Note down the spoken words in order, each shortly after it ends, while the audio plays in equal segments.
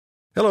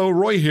Hello,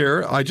 Roy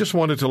here. I just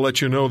wanted to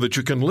let you know that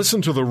you can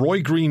listen to The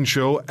Roy Green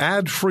Show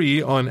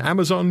ad-free on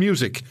Amazon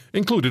Music,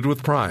 included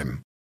with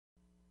Prime.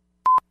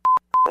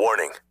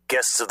 Warning.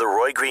 Guests of The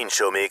Roy Green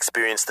Show may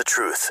experience the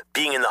truth,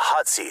 being in the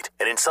hot seat,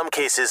 and in some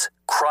cases,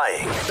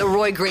 crying. The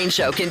Roy Green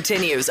Show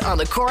continues on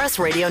the Chorus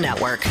Radio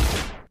Network.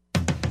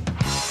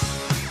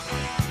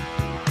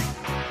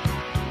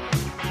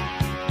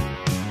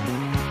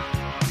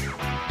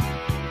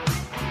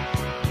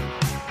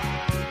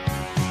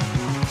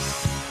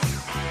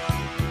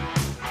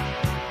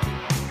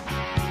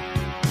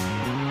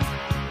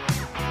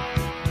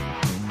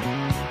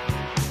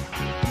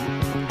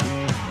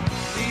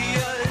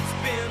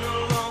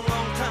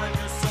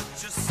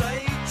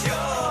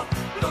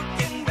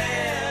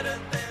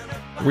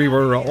 We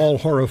were all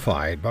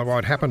horrified by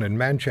what happened in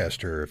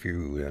Manchester a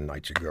few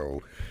nights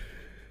ago.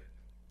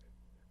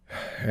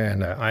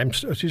 And I'm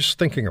just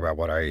thinking about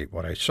what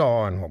I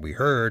saw and what we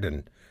heard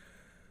and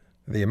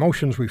the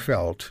emotions we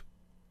felt.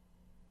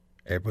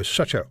 It was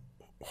such a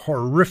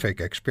horrific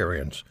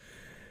experience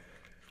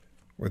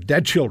with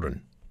dead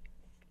children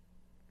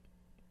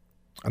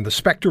and the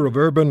specter of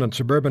urban and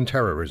suburban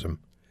terrorism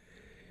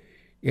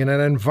in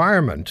an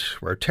environment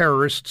where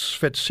terrorists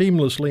fit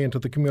seamlessly into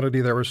the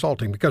community they're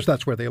assaulting, because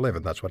that's where they live,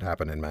 and that's what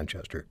happened in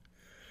Manchester.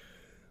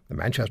 The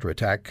Manchester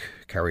attack,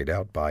 carried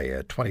out by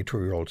a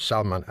 22-year-old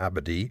Salman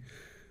Abedi,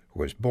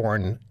 who was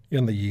born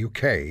in the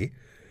UK,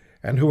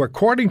 and who,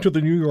 according to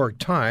the New York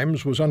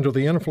Times, was under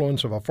the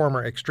influence of a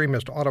former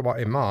extremist Ottawa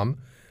imam,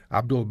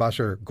 Abdul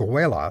Basir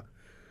Gouela,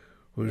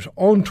 whose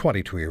own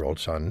 22-year-old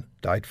son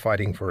died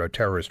fighting for a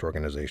terrorist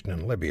organization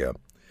in Libya.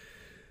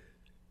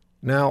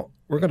 Now,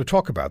 we're going to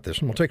talk about this,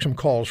 and we'll take some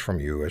calls from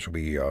you as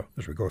we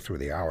go through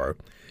the hour.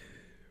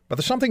 But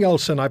there's something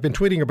else, and I've been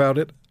tweeting about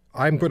it.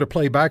 I'm going to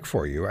play back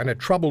for you, and it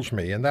troubles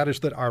me, and that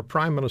is that our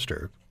Prime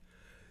Minister,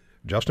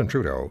 Justin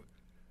Trudeau,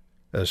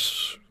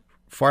 as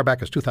far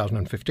back as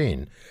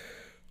 2015,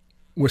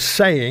 was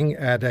saying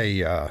at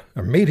a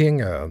meeting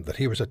that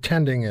he was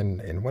attending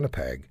in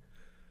Winnipeg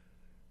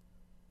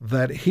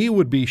that he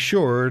would be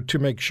sure to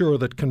make sure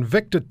that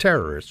convicted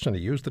terrorists, and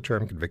he used the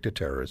term convicted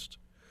terrorists,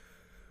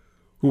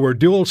 who were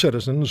dual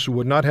citizens who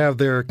would not have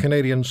their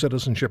Canadian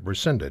citizenship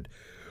rescinded,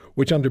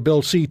 which under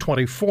Bill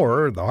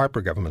C-24, the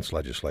Harper government's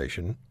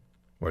legislation,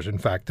 was in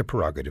fact the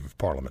prerogative of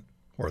Parliament,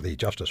 or the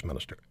Justice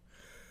Minister.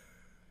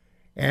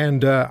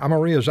 And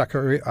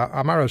Zakaria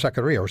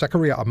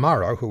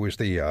Amara, who is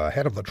the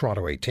head of the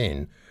Toronto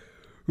 18,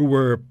 who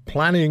were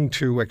planning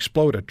to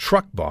explode a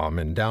truck bomb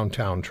in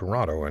downtown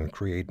Toronto and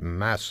create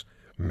mass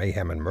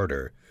mayhem and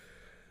murder.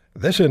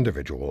 This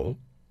individual,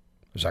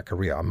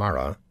 Zakaria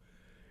Amara,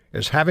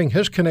 is having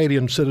his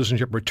Canadian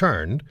citizenship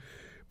returned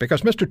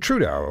because Mr.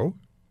 Trudeau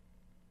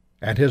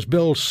and his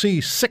Bill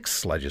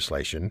C-6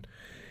 legislation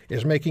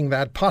is making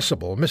that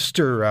possible.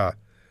 Mr.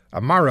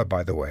 Amara,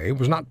 by the way,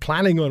 was not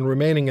planning on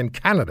remaining in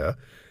Canada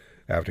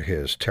after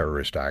his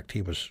terrorist act.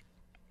 He was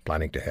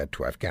planning to head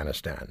to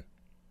Afghanistan.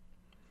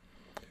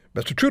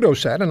 Mr. Trudeau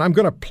said, and I'm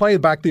going to play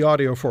back the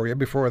audio for you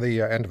before the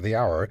end of the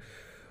hour,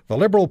 the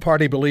Liberal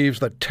Party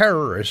believes that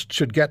terrorists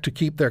should get to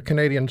keep their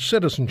Canadian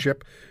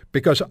citizenship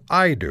because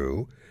I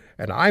do,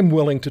 and I'm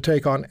willing to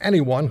take on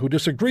anyone who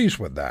disagrees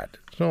with that.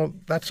 So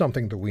that's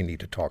something that we need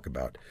to talk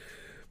about.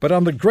 But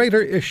on the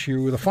greater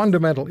issue, the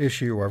fundamental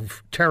issue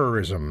of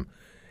terrorism,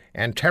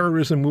 and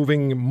terrorism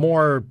moving in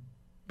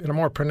a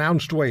more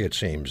pronounced way, it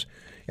seems,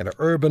 into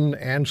urban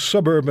and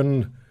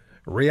suburban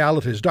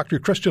realities. Dr.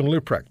 Christian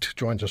Leuprecht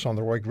joins us on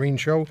the Roy Green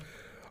Show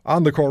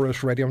on the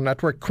Chorus Radio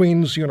Network,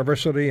 Queen's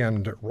University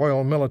and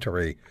Royal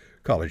Military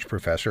College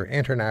professor,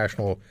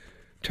 international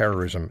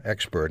terrorism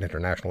expert,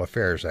 international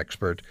affairs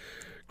expert.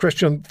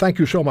 Christian, thank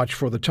you so much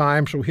for the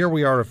time. So here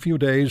we are a few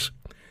days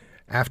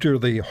after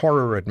the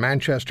horror at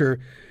Manchester.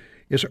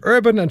 Is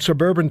urban and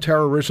suburban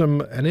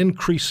terrorism an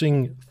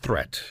increasing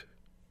threat?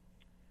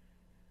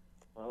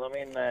 Well, I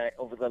mean,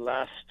 over the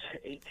last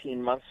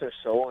 18 months or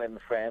so in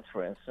France,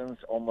 for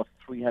instance, almost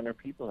 300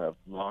 people have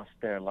lost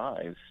their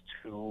lives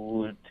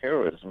to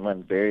terrorism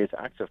and various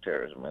acts of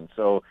terrorism. And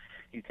so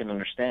you can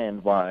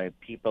understand why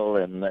people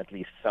in at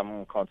least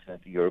some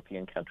continental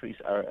European countries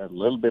are a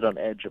little bit on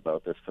edge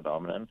about this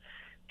phenomenon.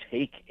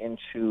 Take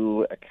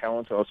into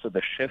account also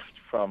the shift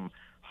from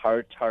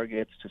hard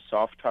targets to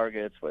soft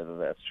targets, whether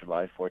that's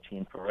July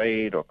 14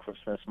 parade or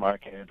Christmas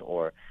market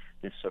or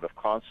this sort of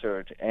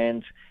concert,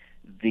 and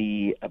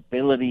the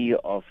ability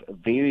of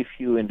very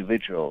few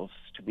individuals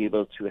to be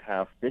able to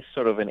have this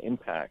sort of an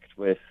impact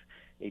with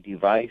a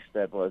device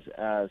that was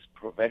as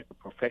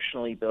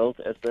professionally built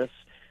as this,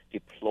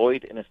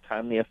 deployed in as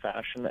timely a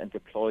fashion and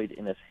deployed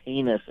in as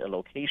heinous a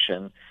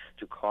location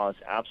to cause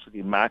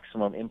absolutely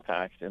maximum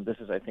impact. And this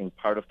is, I think,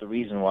 part of the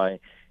reason why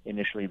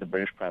initially the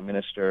British Prime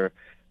Minister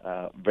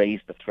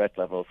raised the threat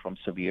level from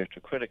severe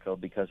to critical,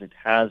 because it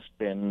has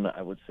been,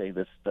 I would say,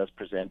 this does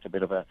present a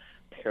bit of a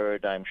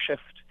paradigm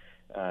shift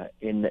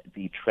in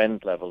the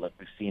trend level that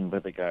we've seen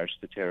with regards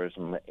to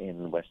terrorism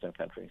in Western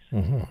countries.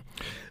 Mm-hmm.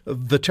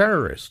 The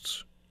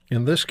terrorists,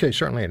 in this case,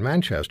 certainly in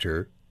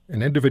Manchester,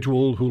 an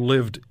individual who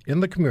lived in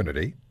the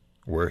community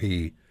where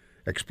he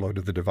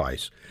exploded the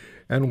device,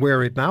 and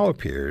where it now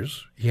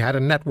appears he had a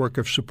network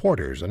of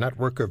supporters, a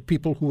network of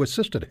people who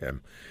assisted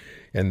him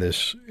in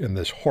this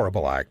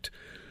horrible act.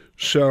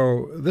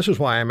 So this is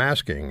why I'm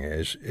asking,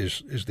 is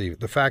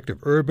the fact of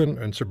urban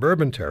and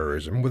suburban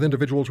terrorism with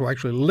individuals who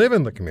actually live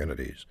in the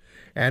communities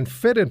and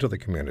fit into the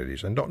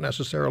communities and don't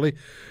necessarily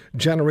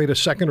generate a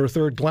second or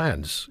third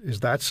glance, is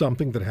that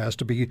something that has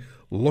to be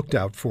looked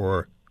out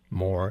for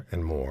more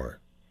and more?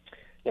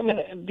 I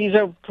mean, these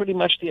are pretty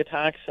much the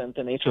attacks and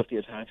the nature of the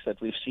attacks that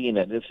we've seen.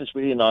 And this is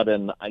really not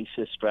an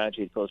ISIS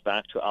strategy. It goes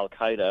back to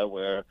Al-Qaeda,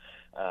 where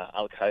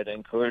Al-Qaeda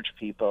encouraged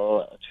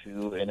people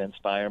to, in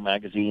Inspire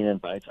magazine,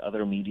 invites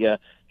other media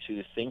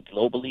to think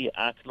globally,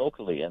 act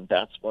locally. And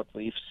that's what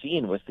we've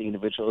seen with the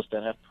individuals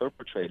that have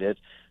perpetrated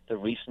the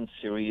recent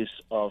series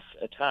of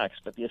attacks.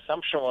 But the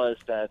assumption was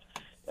that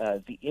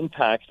the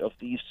impact of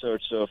these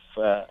sorts of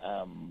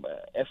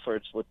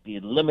efforts would be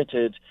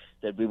limited,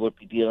 that we would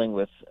be dealing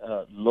with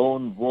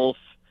lone wolf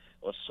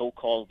or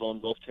so-called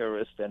lone wolf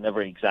terrorists. They're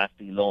never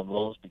exactly lone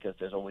wolves because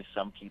there's always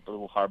some people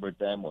who harbored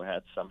them or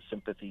had some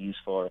sympathies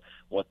for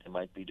what they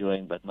might be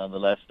doing, but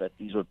nonetheless that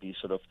these would be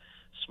sort of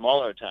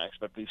smaller attacks.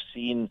 But we've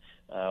seen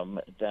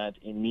that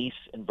in Nice,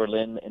 in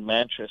Berlin, in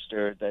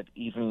Manchester, that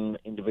even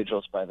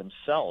individuals by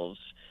themselves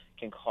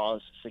can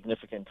cause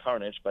significant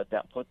carnage, but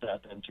that put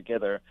that then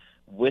together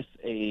with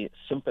a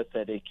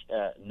sympathetic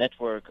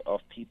network of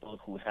people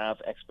who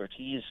have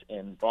expertise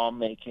in bomb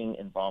making,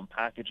 in bomb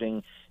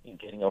packaging, in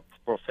getting a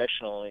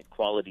professional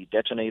quality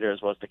detonator,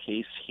 as was the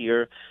case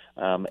here,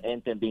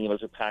 and then being able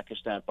to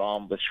package that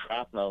bomb with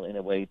shrapnel in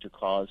a way to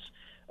cause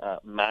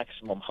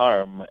maximum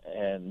harm.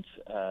 And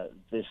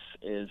this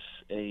is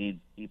a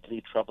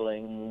deeply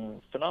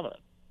troubling phenomenon.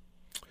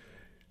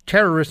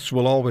 Terrorists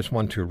will always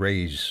want to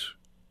raise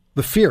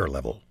the fear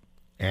level.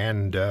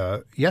 And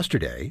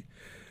yesterday,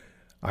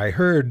 I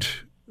heard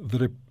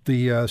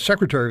the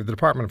Secretary of the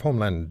Department of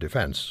Homeland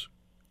Defense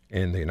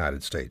in the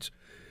United States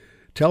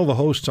tell the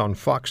hosts on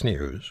Fox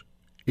News,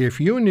 if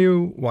you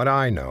knew what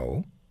I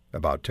know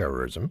about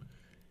terrorism,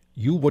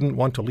 you wouldn't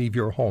want to leave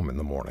your home in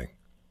the morning.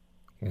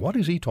 What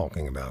is he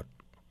talking about?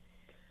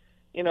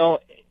 You know,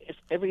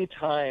 if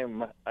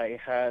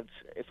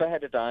I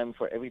had a dime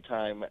for every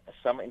time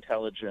some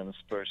intelligence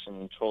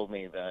person told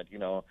me that, you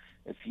know,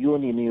 if you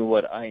only knew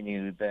what I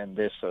knew, then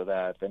this or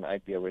that, then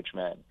I'd be a rich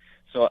man.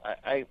 So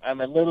I'm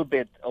a little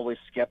bit always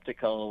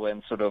skeptical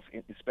when sort of,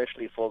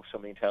 especially folks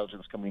from the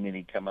intelligence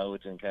community come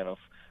out and kind of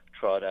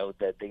trot out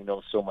that they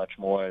know so much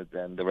more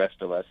than the rest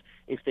of us.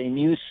 If they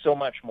knew so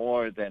much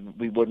more, then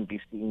we wouldn't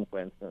be seeing, for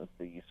instance,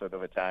 the sort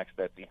of attacks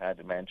that we had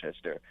in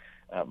Manchester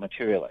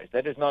materialize.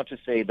 That is not to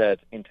say that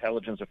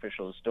intelligence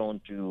officials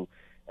don't do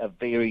a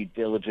very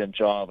diligent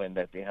job and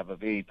that they have a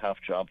very tough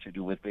job to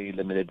do with very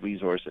limited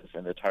resources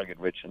in a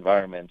target-rich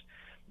environment.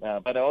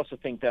 But I also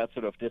think that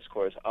sort of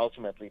discourse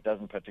ultimately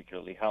doesn't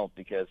particularly help,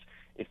 because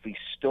if we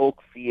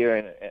stoke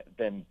fear,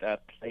 then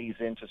that plays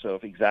into sort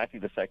of exactly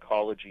the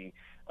psychology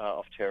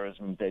of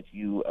terrorism that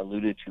you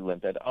alluded to,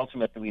 and that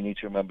ultimately we need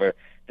to remember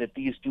that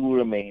these do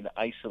remain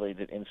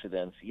isolated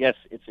incidents. Yes,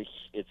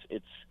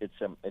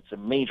 it's a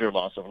major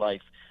loss of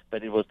life,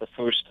 but it was the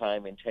first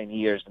time in 10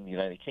 years in the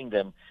United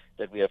Kingdom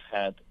that we have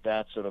had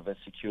that sort of a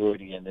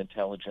security and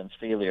intelligence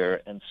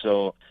failure. And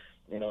so,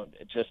 you know,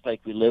 just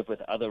like we live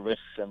with other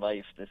risks in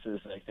life, this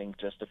is, I think,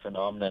 just a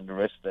phenomenon, a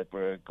risk that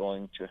we're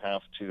going to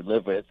have to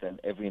live with.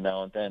 And every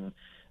now and then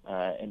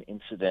an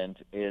incident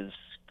is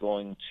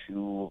going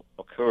to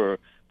occur.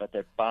 But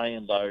that by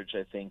and large,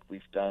 I think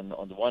we've done,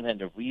 on the one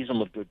hand, a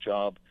reasonably good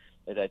job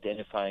at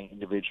identifying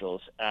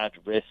individuals at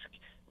risk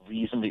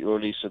reasonably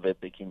early so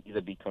that they can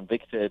either be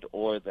convicted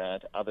or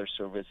that other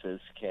services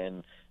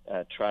can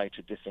try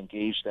to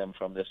disengage them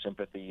from their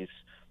sympathies,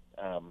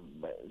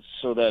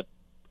 so that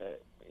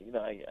you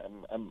know,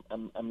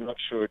 I'm not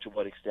sure to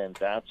what extent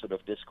that sort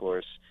of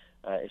discourse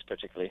is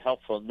particularly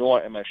helpful,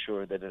 nor am I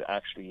sure that it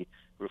actually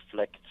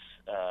reflects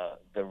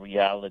the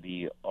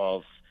reality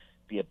of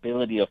the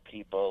ability of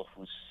people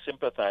who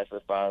sympathize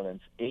with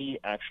violence,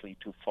 actually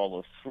to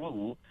follow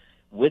through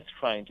with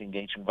trying to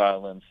engage in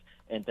violence,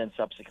 and then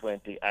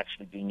subsequently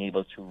actually being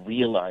able to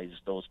realize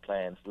those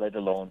plans, let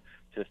alone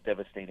just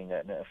devastating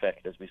an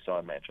effect as we saw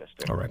in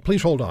Manchester. All right.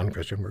 Please hold on,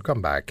 Christian. We'll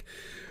come back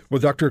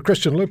with Dr.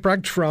 Christian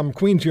Leuprecht from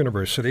Queen's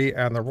University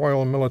and the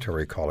Royal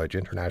Military College,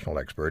 international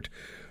expert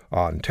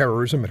on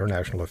terrorism,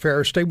 international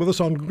affairs. Stay with us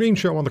on Green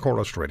Show on the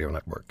Corus Radio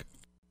Network.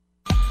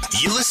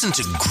 You listen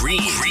to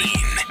Green.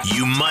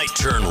 You might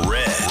turn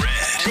red.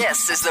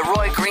 This is the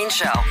Roy Green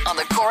Show on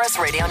the Corus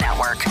Radio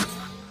Network.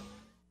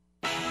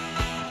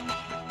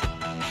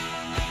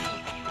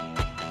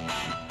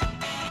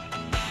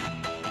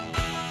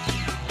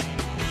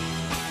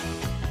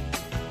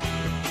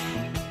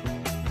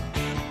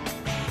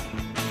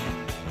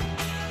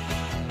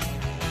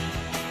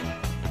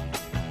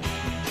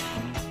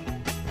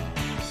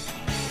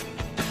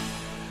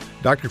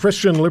 Dr.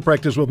 Christian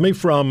Leuprecht is with me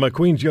from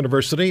Queen's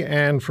University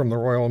and from the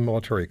Royal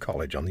Military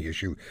College on the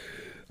issue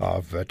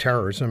of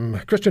terrorism.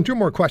 Christian, two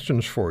more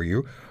questions for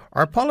you.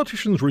 Are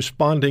politicians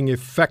responding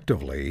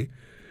effectively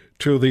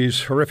to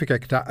these horrific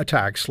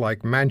attacks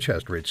like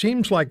Manchester, it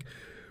seems like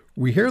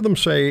we hear them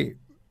say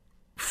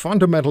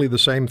fundamentally the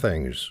same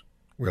things.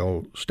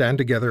 We'll stand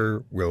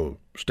together, we'll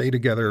stay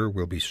together,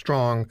 we'll be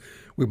strong,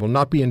 we will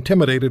not be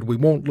intimidated, we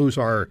won't lose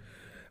our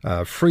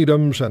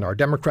freedoms and our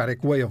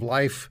democratic way of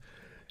life.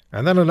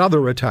 And then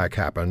another attack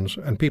happens,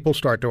 and people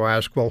start to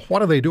ask, well,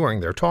 what are they doing?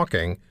 They're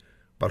talking,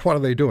 but what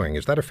are they doing?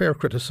 Is that a fair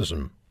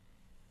criticism?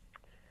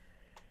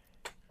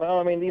 Well,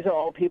 I mean, these are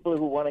all people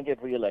who want to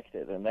get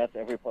reelected, and that's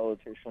every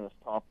politician's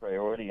top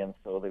priority, and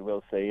so they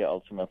will say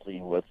ultimately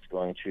what's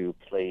going to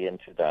play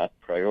into that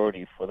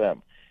priority for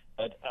them.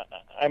 But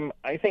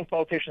I think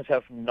politicians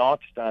have not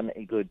done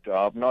a good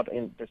job, not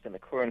just in the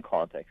current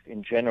context,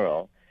 in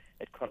general,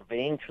 at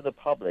conveying to the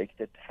public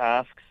the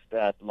tasks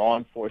that law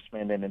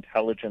enforcement and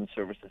intelligence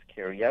services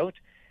carry out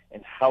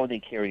and how they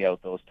carry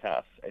out those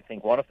tasks. I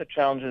think one of the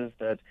challenges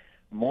that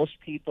most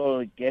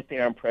people get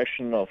their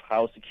impression of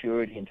how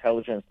security,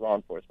 intelligence, law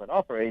enforcement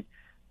operate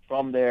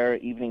from their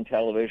evening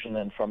television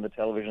and from the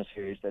television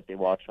series that they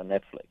watch on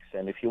Netflix.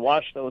 And if you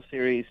watch those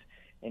series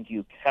and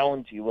you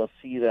count, you will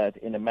see that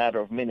in a matter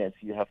of minutes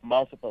you have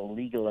multiple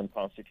legal and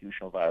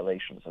constitutional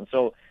violations. And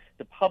so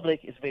the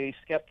public is very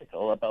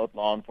skeptical about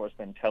law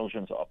enforcement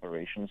intelligence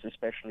operations,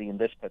 especially in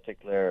this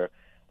particular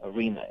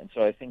arena. And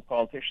so I think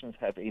politicians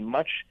have a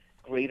much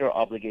greater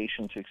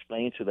obligation to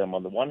explain to them,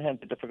 on the one hand,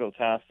 the difficult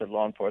tasks that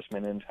law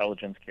enforcement and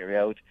intelligence carry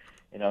out,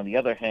 and on the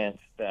other hand,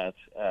 that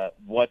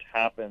what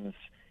happens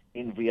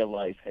in real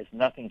life has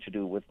nothing to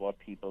do with what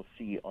people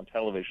see on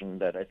television,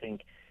 that I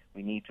think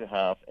we need to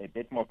have a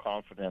bit more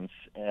confidence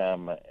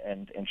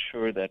and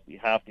ensure that we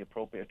have the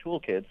appropriate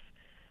toolkits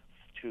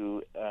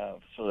to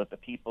so that the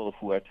people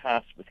who are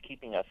tasked with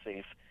keeping us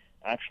safe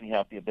actually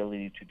have the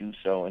ability to do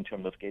so in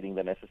terms of getting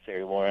the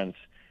necessary warrants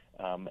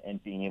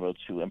and being able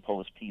to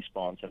impose peace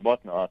bonds and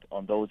whatnot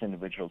on those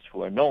individuals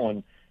who are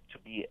known to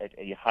be at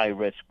a high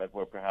risk, but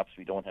where perhaps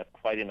we don't have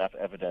quite enough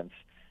evidence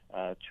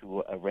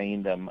to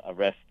arraign them,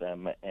 arrest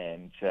them,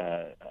 and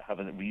have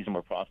a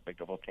reasonable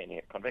prospect of obtaining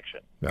a conviction.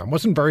 Now, it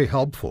wasn't very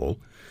helpful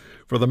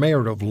for the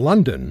mayor of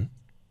London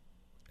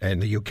in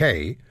the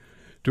UK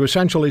to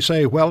essentially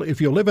say, well,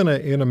 if you live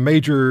in a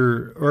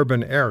major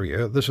urban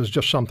area, this is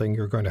just something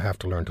you're going to have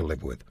to learn to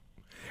live with.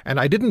 And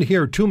I didn't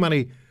hear too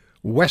many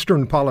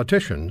Western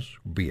politicians,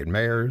 be it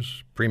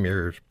mayors,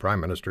 premiers,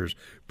 prime ministers,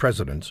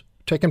 presidents,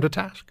 take him to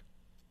task.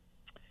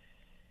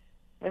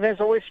 And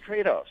there's always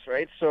trade-offs,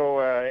 right?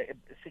 So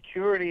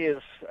security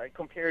is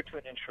compared to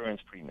an insurance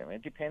premium.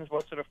 It depends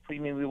what sort of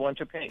premium we want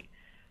to pay.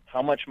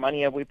 How much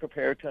money are we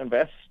prepared to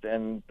invest,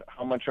 and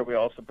how much are we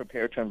also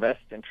prepared to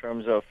invest in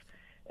terms of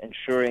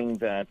ensuring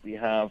that we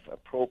have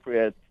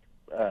appropriate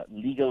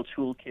legal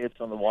toolkits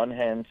on the one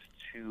hand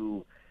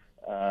to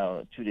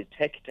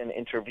detect and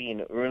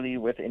intervene early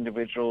with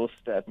individuals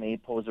that may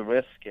pose a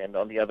risk, and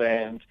on the other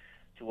hand,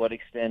 to what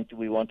extent do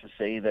we want to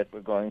say that we're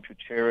going to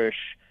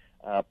cherish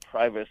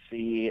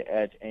privacy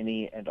at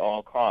any and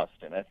all cost?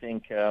 And I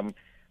think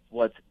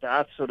what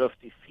that sort of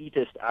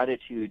defeatist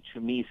attitude to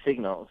me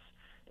signals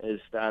is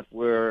that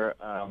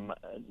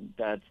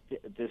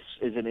this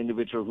is an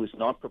individual who's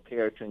not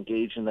prepared to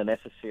engage in the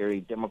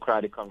necessary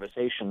democratic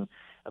conversation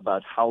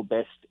about how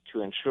best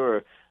to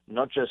ensure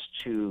not just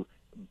to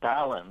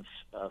balance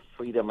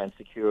freedom and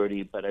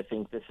security, but I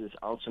think this is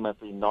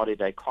ultimately not a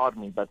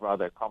dichotomy, but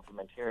rather a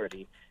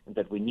complementarity, and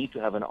that we need to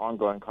have an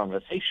ongoing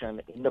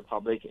conversation in the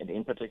public and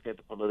in particular at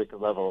the political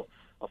level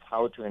of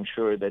how to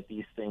ensure that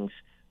these things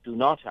do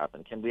not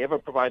happen. Can we ever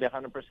provide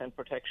 100%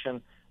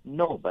 protection?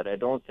 No, but I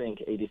don't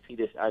think a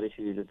defeatist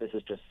attitude that this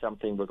is just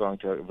something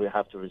we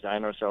have to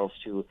resign ourselves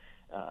to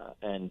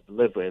and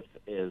live with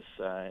is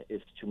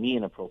to me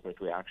an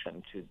appropriate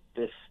reaction to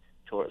this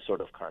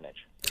sort of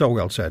carnage. So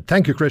well said.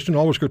 Thank you, Christian.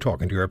 Always good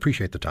talking to you. I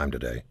appreciate the time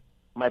today.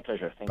 My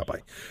pleasure. Thank you.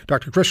 Bye-bye.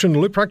 Dr. Christian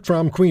Leuprecht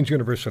from Queen's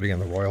University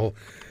and the Royal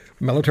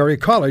Military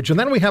College. And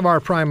then we have our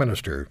Prime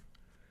Minister,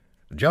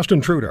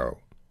 Justin Trudeau,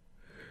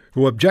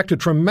 who objected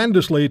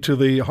tremendously to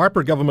the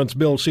Harper government's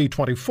Bill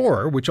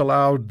C-24, which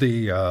allowed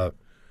the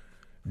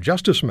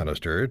Justice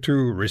Minister to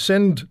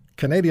rescind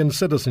Canadian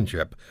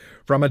citizenship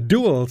from a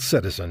dual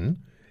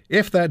citizen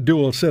if that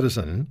dual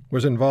citizen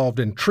was involved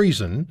in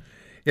treason,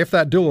 if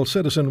that dual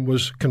citizen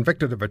was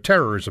convicted of a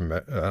terrorism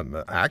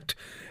act,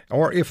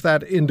 or if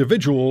that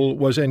individual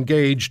was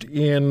engaged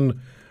in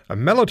a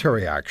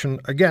military action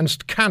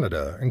against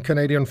Canada and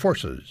Canadian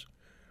forces.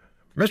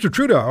 Mr.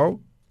 Trudeau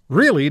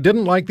really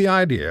didn't like the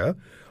idea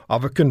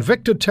of a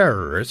convicted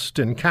terrorist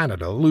in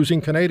Canada losing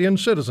Canadian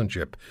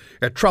citizenship.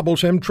 It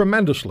troubles him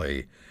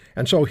tremendously.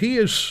 And so he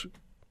is,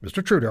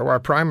 Mr. Trudeau, our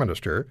Prime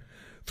Minister,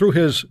 through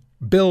his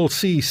Bill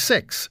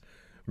C-6,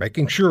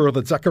 making sure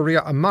that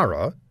Zachariah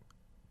Amara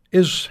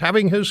is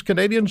having his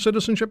Canadian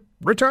citizenship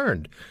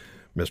returned.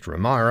 Mr.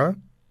 Amara,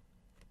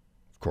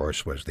 of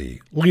course, was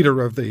the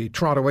leader of the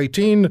Toronto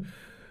 18,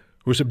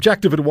 whose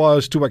objective it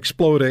was to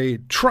explode a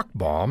truck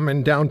bomb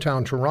in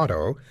downtown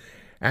Toronto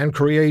and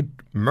create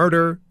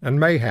murder and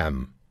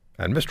mayhem.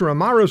 And Mr.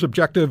 Amara's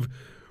objective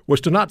was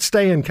to not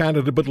stay in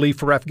Canada but leave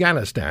for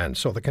Afghanistan,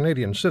 so the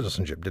Canadian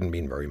citizenship didn't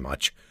mean very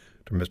much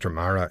to Mr.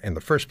 Amara in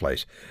the first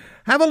place.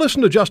 Have a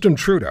listen to Justin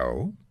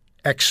Trudeau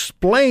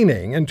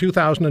explaining in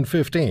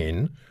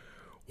 2015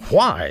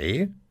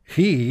 why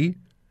he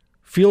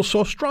feels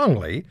so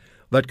strongly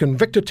that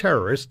convicted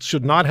terrorists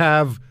should not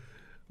have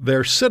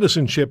their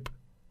citizenship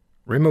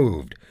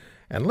removed.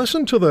 And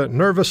listen to the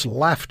nervous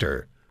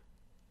laughter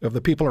of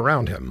the people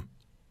around him.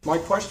 My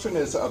question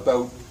is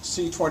about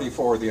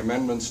C-24, the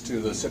amendments to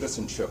the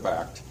Citizenship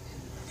Act.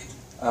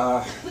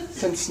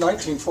 Since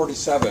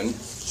 1947,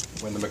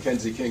 when the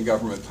Mackenzie King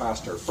government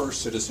passed our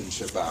first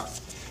Citizenship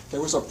Act,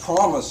 there was a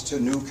promise to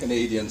new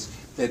Canadians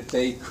that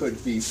they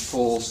could be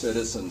full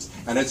citizens,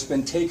 and it's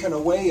been taken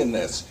away in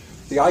this.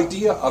 The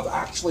idea of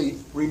actually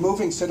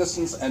removing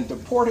citizens and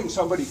deporting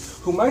somebody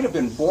who might have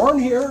been born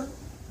here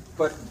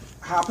but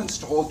happens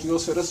to hold dual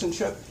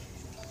citizenship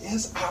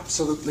is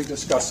absolutely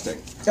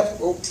disgusting. Yep.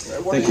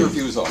 What are your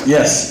views on it?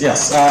 Yes.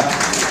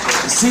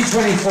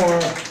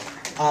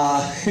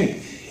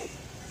 C-24,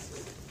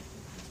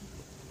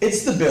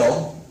 it's the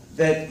bill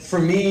that, for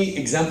me,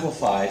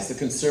 exemplifies the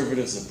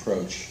Conservatives'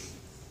 approach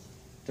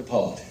to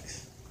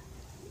politics.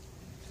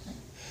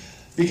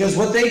 Because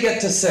what they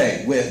get to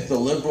say with the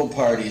Liberal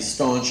Party's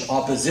staunch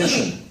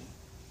opposition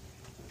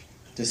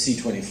to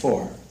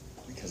C-24,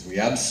 because we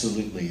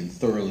absolutely and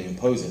thoroughly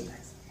oppose it,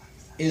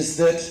 is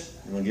that,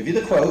 and I'll give you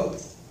the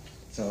quote,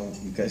 so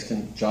you guys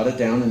can jot it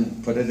down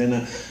and put it in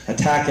a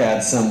tack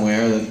ad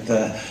somewhere,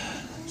 that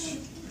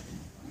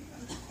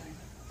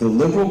the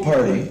Liberal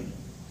Party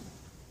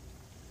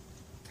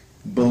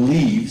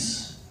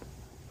believes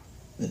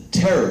that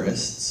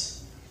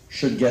terrorists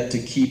should get to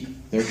keep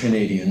their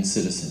Canadian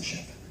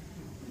citizenship.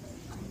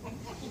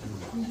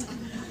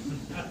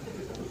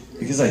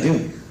 Because I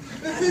do.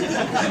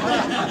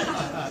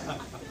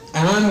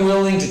 And I'm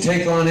willing to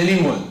take on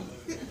anyone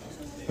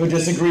who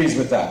disagrees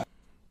with that.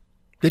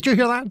 Did you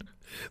hear that?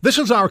 This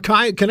is our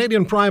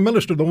Canadian Prime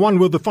Minister, the one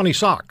with the funny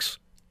socks.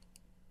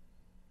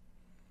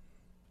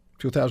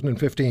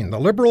 2015. The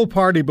Liberal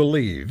Party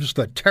believes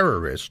that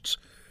terrorists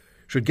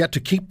should get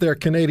to keep their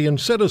Canadian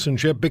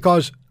citizenship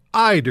because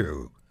I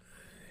do.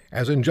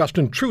 As in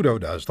Justin Trudeau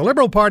does. The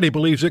Liberal Party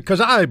believes it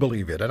because I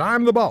believe it, and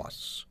I'm the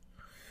boss.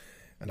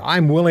 And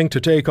I'm willing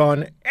to take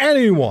on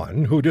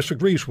anyone who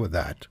disagrees with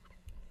that.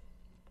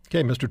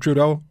 Okay, Mr.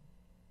 Trudeau.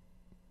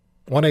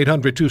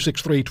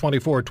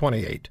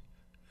 1-800-263-2428.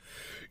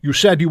 You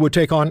said you would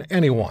take on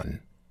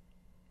anyone.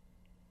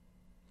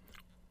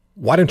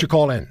 Why don't you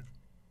call in?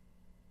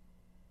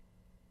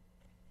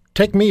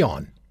 Take me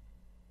on.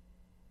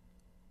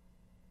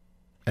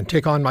 And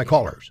take on my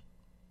callers.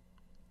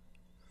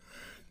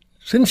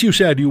 Since you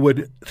said you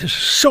would, this is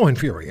so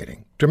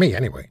infuriating, to me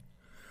anyway,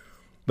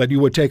 that you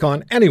would take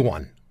on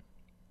anyone.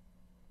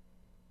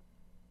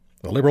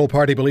 The Liberal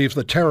Party believes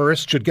that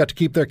terrorists should get to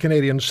keep their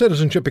Canadian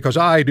citizenship because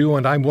I do,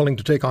 and I'm willing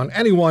to take on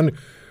anyone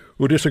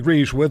who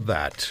disagrees with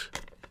that.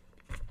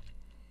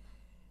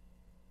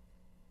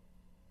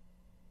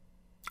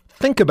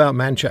 Think about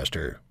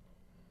Manchester.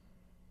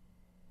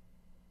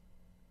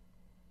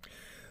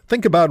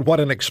 Think about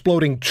what an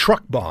exploding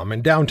truck bomb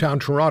in downtown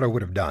Toronto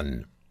would have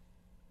done.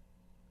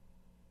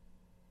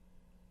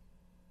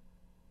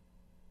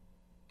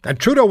 And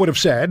Trudeau would have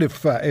said,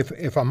 if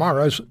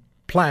Amara's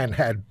plan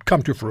had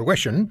come to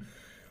fruition,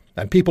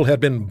 and people had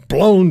been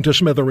blown to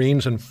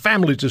smithereens and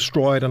families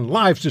destroyed and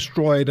lives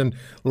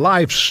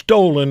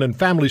stolen and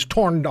families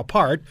torn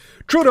apart,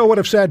 Trudeau would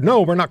have said,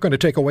 no, we're not going to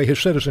take away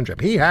his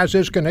citizenship. He has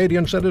his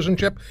Canadian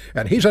citizenship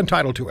and he's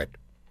entitled to it.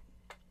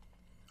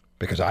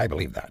 Because I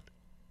believe that.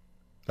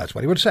 That's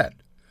what he would have said.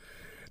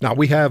 Now,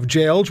 we have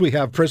jails, we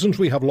have prisons,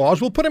 we have laws.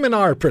 We'll put him in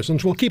our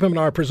prisons. We'll keep him in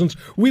our prisons.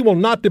 We will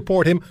not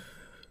deport him.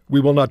 We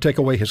will not take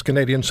away his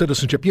Canadian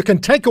citizenship. You can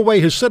take away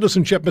his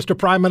citizenship, Mr.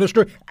 Prime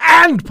Minister,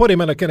 and put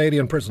him in a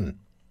Canadian prison.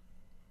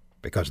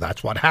 Because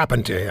that's what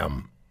happened to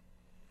him.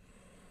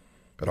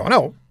 But oh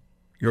no,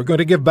 you're going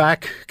to give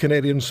back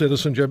Canadian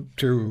citizenship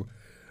to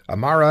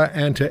Amara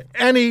and to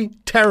any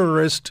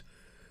terrorist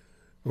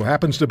who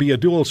happens to be a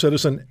dual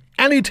citizen.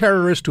 Any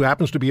terrorist who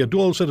happens to be a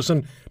dual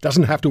citizen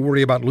doesn't have to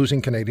worry about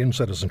losing Canadian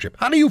citizenship.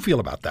 How do you feel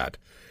about that?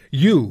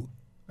 You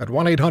at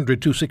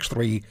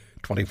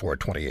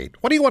 1-800-263-2428.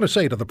 What do you want to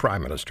say to the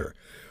Prime Minister?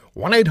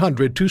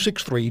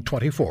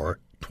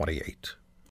 1-800-263-2428.